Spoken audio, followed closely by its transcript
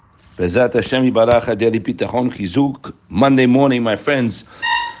Bezat Hashem Yibarach Adeli Bitachon Chizuk. Monday morning, my friends,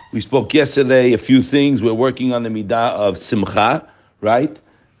 we spoke yesterday a few things. We're working on the midah of Simcha, right?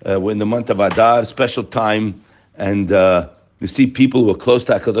 We're in the month of Adar, special time, and you see people who are close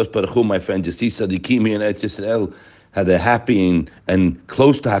to HaKadosh Baruch Hu, my friend. You see Tzaddikim here in Eretz Yisrael, how they're happy and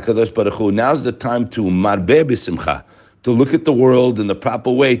close to HaKadosh Baruch Hu. Now's the time to marbeh b'simcha, to look at the world in the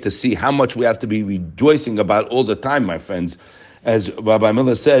proper way, to see how much we have to be rejoicing about all the time, my friends. As Rabbi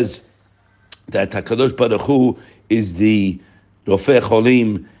Miller says, that HaKadosh Baruch Hu is the Rofeh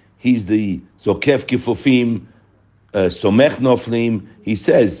Cholim, he's the Zokef Kifufim, Somech Noflim. He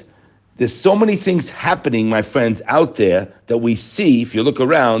says, there's so many things happening, my friends, out there that we see. If you look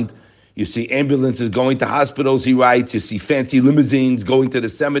around, you see ambulances going to hospitals, he writes. You see fancy limousines going to the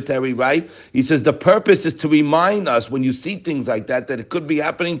cemetery, right? He says the purpose is to remind us when you see things like that it could be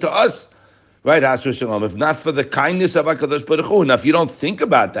happening to us, right? If not for the kindness of HaKadosh Baruch Hu. Now, if you don't think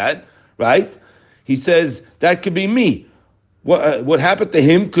about that, right? He says that could be me. What happened to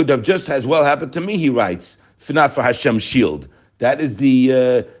him could have just as well happened to me, he writes, if not for Hashem's shield. That is the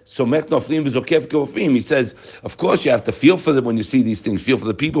Somech Noflim V'Zokef Kofim. He says, of course, you have to feel for them when you see these things, feel for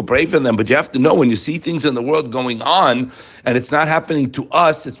the people, pray for them, but you have to know when you see things in the world going on, and it's not happening to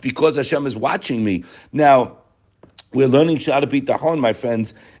us, it's because Hashem is watching me. Now, we're learning Shara B'Tachon, my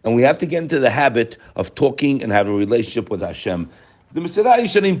friends, and we have to get into the habit of talking and have a relationship with Hashem. The Mesillat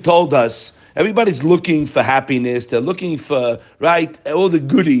Yesharim told us, everybody's looking for happiness, they're looking for, right, all the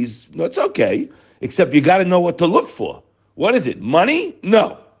goodies. No, it's okay, except you got to know what to look for. What is it? Money?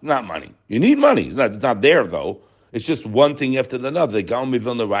 No, not money. You need money. It's not there, though. It's just one thing after another. The Gaon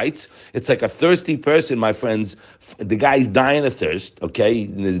Mivilna writes, it's like a thirsty person, my friends. The guy's dying of thirst, okay,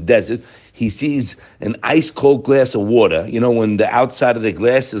 in the desert. He sees an ice-cold glass of water. You know, when the outside of the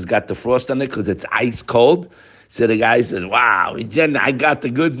glass has got the frost on it because it's ice-cold. So the guy says, wow, I got the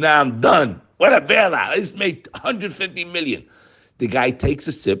goods now, I'm done. What a bailout. I just made 150 million. The guy takes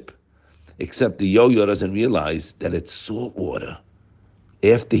a sip, except the yo-yo doesn't realize that it's salt water.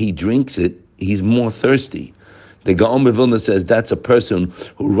 After he drinks it, he's more thirsty. The Gaon Vilna says that's a person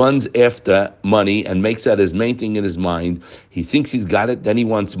who runs after money and makes that his main thing in his mind. He thinks he's got it, then he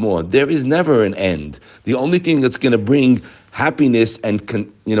wants more. There is never an end. The only thing that's going to bring happiness and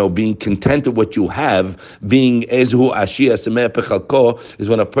being content with what you have, being Ezu Ashia Semeh Pechalko, is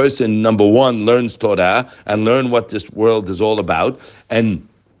when a person, number one, learns Torah and learn what this world is all about and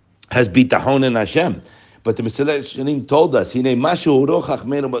has bitachon in Hashem. But the Mesillat Yesharim told us,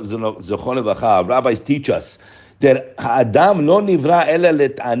 rabbis teach us that Adam lo nivra ela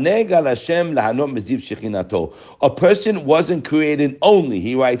letaneg al Hashem lahanot meziv shechinato. A person wasn't created only,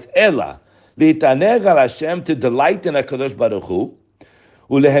 he writes, ela letaneg al Hashem, to delight in HaKadosh Baruch Hu,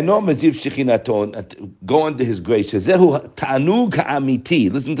 ulehanot meziv shechinato, and go under His grace. Zehu ta'anug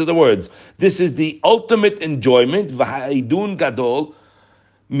ha'amiti. Listen to the words. This is the ultimate enjoyment. V'ha'idun gadol.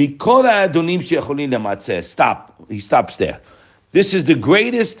 Stop. He stops there. This is the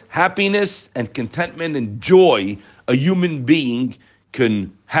greatest happiness and contentment and joy a human being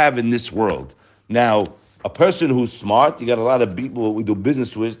can have in this world. Now, a person who's smart, you got a lot of people we do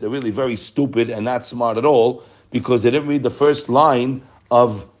business with, they're really very stupid and not smart at all because they didn't read the first line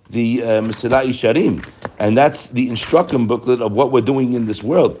of the Mesillat Yesharim. And that's the instruction booklet of what we're doing in this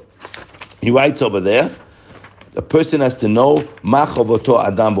world. He writes over there, a person has to know, Ma chovoto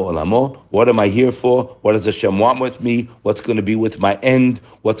adam ba'olamo. What am I here for? What does Hashem want with me? What's going to be with my end?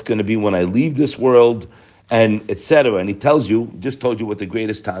 What's going to be when I leave this world? And etc. And he tells you, just told you what the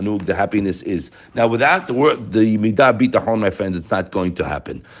greatest ta'anug, the happiness is. Now, without the word, the midah bitachon, my friends, it's not going to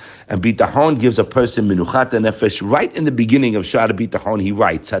happen. And bitachon gives a person minuchat nefesh. Right in the beginning of Shara Bitachon, he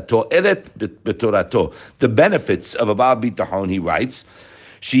writes, Hato'eret b'torato. The benefits of Abba Bitachon, he writes,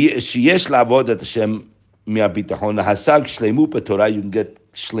 Sheyesh la'avodat Hashem. You can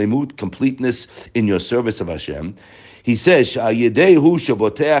get shlemut, completeness in your service of Hashem. He says, the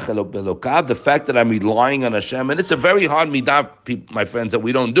fact that I'm relying on Hashem, and it's a very hard midah, my friends, that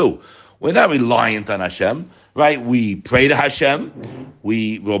we don't do. We're not reliant on Hashem, right? We pray to Hashem.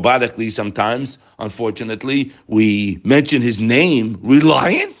 We robotically sometimes, unfortunately, we mention His name.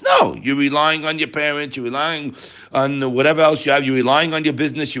 Reliant? No. You're relying on your parents. You're relying on whatever else you have. You're relying on your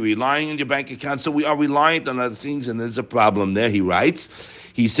business. You're relying on your bank account. So we are reliant on other things, and there's a problem there. He writes,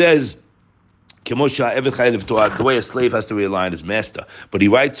 he says, the way a slave has to rely on his master. But he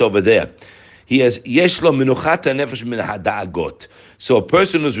writes over there, he has yeshlo minuchata nefesh min hadagot. So a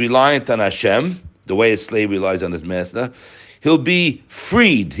person who's reliant on Hashem, the way a slave relies on his master, he'll be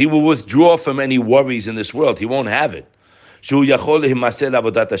freed. He will withdraw from any worries in this world. He won't have it.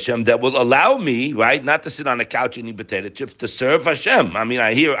 that will allow me, right, not to sit on a couch and eat potato chips, to serve Hashem. I mean,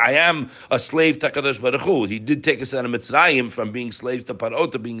 I am a slave to Kadosh Baruch Hu. He did take us out of Mitzrayim from being slaves to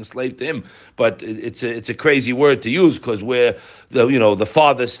Paro to being a slave to him. But it's a crazy word to use because we're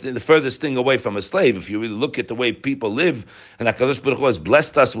the furthest thing away from a slave. If you really look at the way people live, and Kadosh Baruch Hu has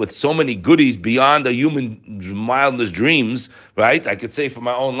blessed us with so many goodies beyond a human mildest dreams, right? I could say for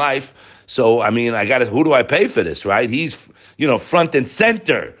my own life. So, I mean, who do I pay for this, right? He's, front and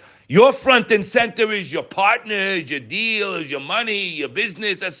center. Your front and center is your partner, is your deal, is your money, your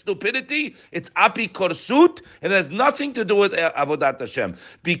business. That's stupidity. It's api korsut. It has nothing to do with avodat Hashem.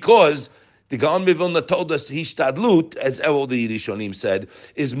 Because the Gaon Mivilna told us, hishtadlut, as all the Rishonim said,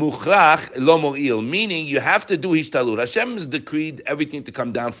 is muchrach lo mo'il, meaning you have to do hishtadlut. Hashem has decreed everything to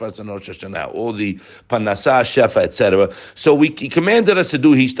come down for us on Rosh Hashanah, all the panasah, shefa, etc. So he commanded us to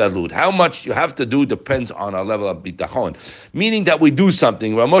do hishtadlut. How much you have to do depends on our level of bitachon, meaning that we do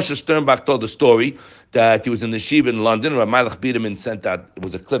something. Rav Moshe Sternbach told the story that he was in the yeshiva in London. Rav Malach Biederman sent out, it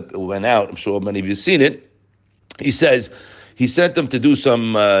was a clip, it went out, I'm sure many of you have seen it. He says, he sent them to do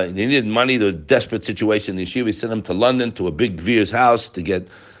some, they needed money, there was a desperate situation in the yeshiva. He sent them to London, to a big Gvir's house to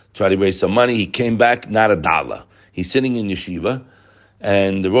try to raise some money. He came back, not a dollar. He's sitting in yeshiva,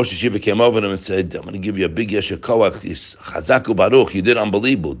 and the Rosh Yeshiva came over to him and said, I'm going to give you a big Yesher Koach, Chazaku Baruch, you did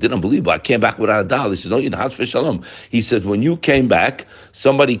unbelievable. I came back without a dollar. He said, no, you're Has Shalom. He said, when you came back,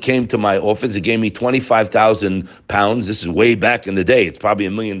 somebody came to my office, he gave me 25,000 pounds. This is way back in the day. It's probably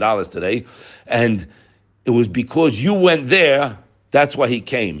 $1 million today. And it was because you went there, that's why he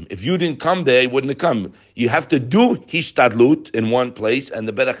came. If you didn't come there, he wouldn't have come. You have to do hishtadlut in one place, and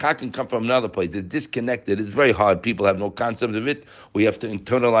the berakah can come from another place. It's disconnected. It's very hard. People have no concept of it. We have to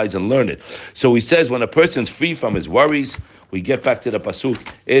internalize and learn it. So he says, when a person's free from his worries, we get back to the pasuk,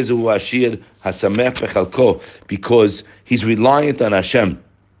 Ezu Ashir Hasamech Bechalko, because he's reliant on Hashem.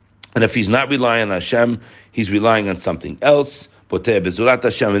 And if he's not relying on Hashem, he's relying on something else. And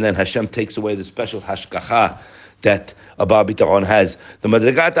then Hashem takes away the special hashkacha that a Baal B'tachon has. The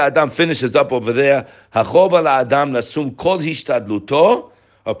Madrigat Adam finishes up over there. Adam nasum kol hishtadluto.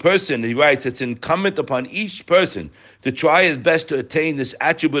 A person, he writes, it's incumbent upon each person to try his best to attain this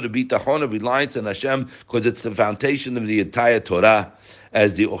attribute of bitachon, of reliance on Hashem, because it's the foundation of the entire Torah,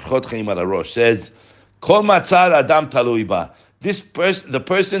 as the Orchot Chaim Ararosh says. Kol matzal Adam talui ba. The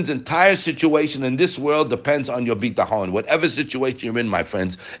person's entire situation in this world depends on your bitachon. Whatever situation you're in, my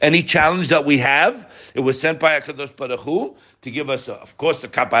friends. Any challenge that we have, it was sent by HaKadosh Baruch Hu to give us, of course, the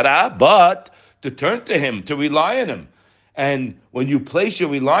kapara, but to turn to Him, to rely on Him. And when you place your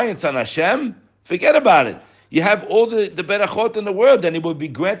reliance on Hashem, forget about it. You have all the berachot in the world, and it will be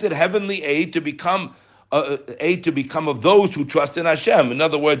granted heavenly aid to become of those who trust in Hashem. In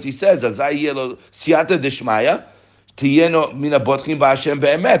other words, he says, "Azayelo siyata deshmaya." Hashem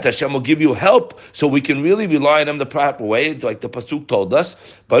will give you help so we can really rely on Him the proper way, like the Pasuk told us.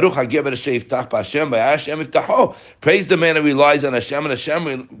 Praise the man who relies on Hashem, and Hashem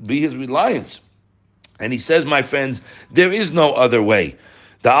will be his reliance. And he says, my friends, there is no other way.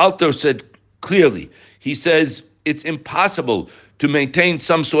 The Alter said clearly, he says, it's impossible to maintain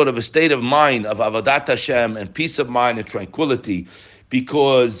some sort of a state of mind of Avodat Hashem and peace of mind and tranquility,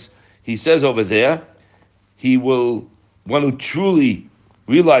 because he says over there, one who truly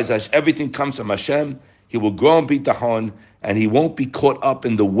realizes everything comes from Hashem, he will grow in bitachon, and he won't be caught up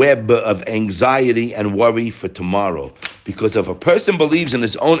in the web of anxiety and worry for tomorrow. Because if a person believes in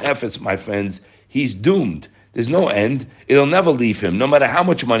his own efforts, my friends, he's doomed. There's no end. It'll never leave him, no matter how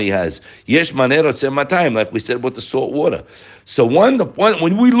much money he has. Yesh manerot matayim, like we said about the salt water. So when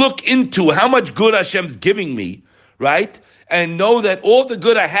we look into how much good Hashem's giving me, right, and know that all the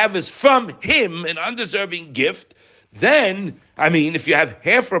good I have is from Him, an undeserving gift, then, if you have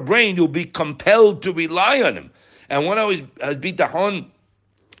half a brain, you'll be compelled to rely on Him. And when I was bitachon,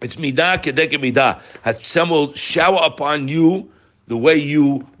 it's midah kedek midah. Hashem will shower upon you the way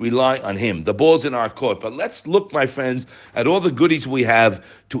you rely on Him. The ball's in our court. But let's look, my friends, at all the goodies we have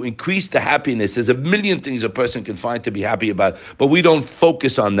to increase the happiness. There's a million things a person can find to be happy about, but we don't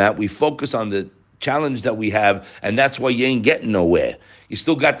focus on that. We focus on the challenge that we have, and that's why you ain't getting nowhere. You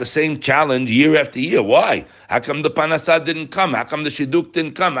still got the same challenge year after year. Why? How come the panasah didn't come? How come the shidduch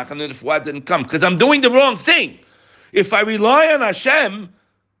didn't come? How come the refuah didn't come? Because I'm doing the wrong thing. If I rely on Hashem,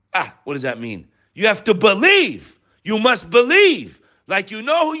 what does that mean? You have to believe. You must believe. Like you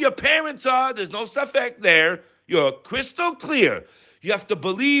know who your parents are. There's no safek there. You're crystal clear. You have to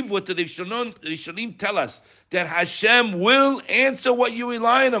believe what the Rishonim tell us, that Hashem will answer what you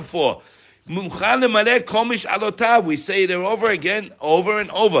rely on Him for. We say it over again, over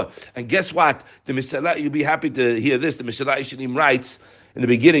and over. And guess what? The Mishalah, you'll be happy to hear this. The Mishalah Yeshanim writes in the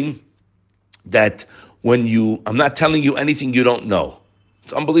beginning that I'm not telling you anything you don't know.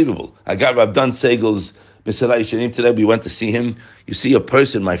 It's unbelievable. I got Rav Dan Segel's Mishalah Yeshanim today. We went to see him. You see a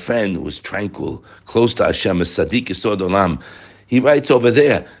person, my friend, who was tranquil, close to Hashem, a Sadiq Yesod Olam. He writes over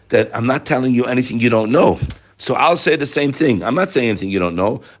there that I'm not telling you anything you don't know. So I'll say the same thing. I'm not saying anything you don't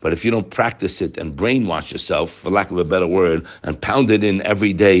know, but if you don't practice it and brainwash yourself, for lack of a better word, and pound it in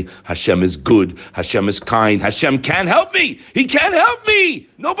every day, Hashem is good, Hashem is kind, Hashem can help me. He can help me.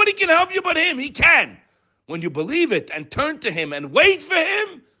 Nobody can help you but Him. He can. When you believe it and turn to Him and wait for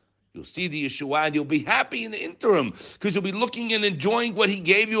Him, you'll see the Yeshua and you'll be happy in the interim because you'll be looking and enjoying what He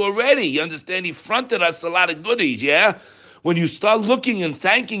gave you already. You understand? He fronted us a lot of goodies, yeah? When you start looking and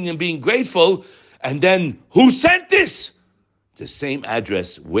thanking and being grateful, and then, who sent this? The same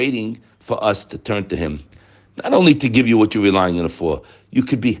address waiting for us to turn to Him. Not only to give you what you're relying on it for, you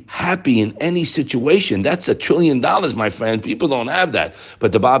could be happy in any situation. That's $1 trillion, my friend. People don't have that.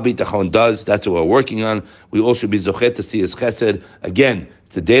 But the Baal Bitachon does. That's what we're working on. We all should be zochet to see His chesed. Again,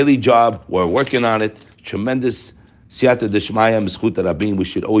 it's a daily job. We're working on it. Tremendous siyata d'shmaya, m'schut rabim. We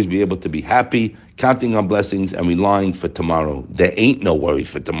should always be able to be happy, counting on blessings, and relying for tomorrow. There ain't no worry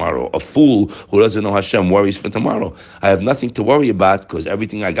for tomorrow. A fool who doesn't know Hashem worries for tomorrow. I have nothing to worry about because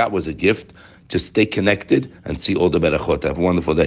everything I got was a gift. Just stay connected and see all the berachot. Have a wonderful day.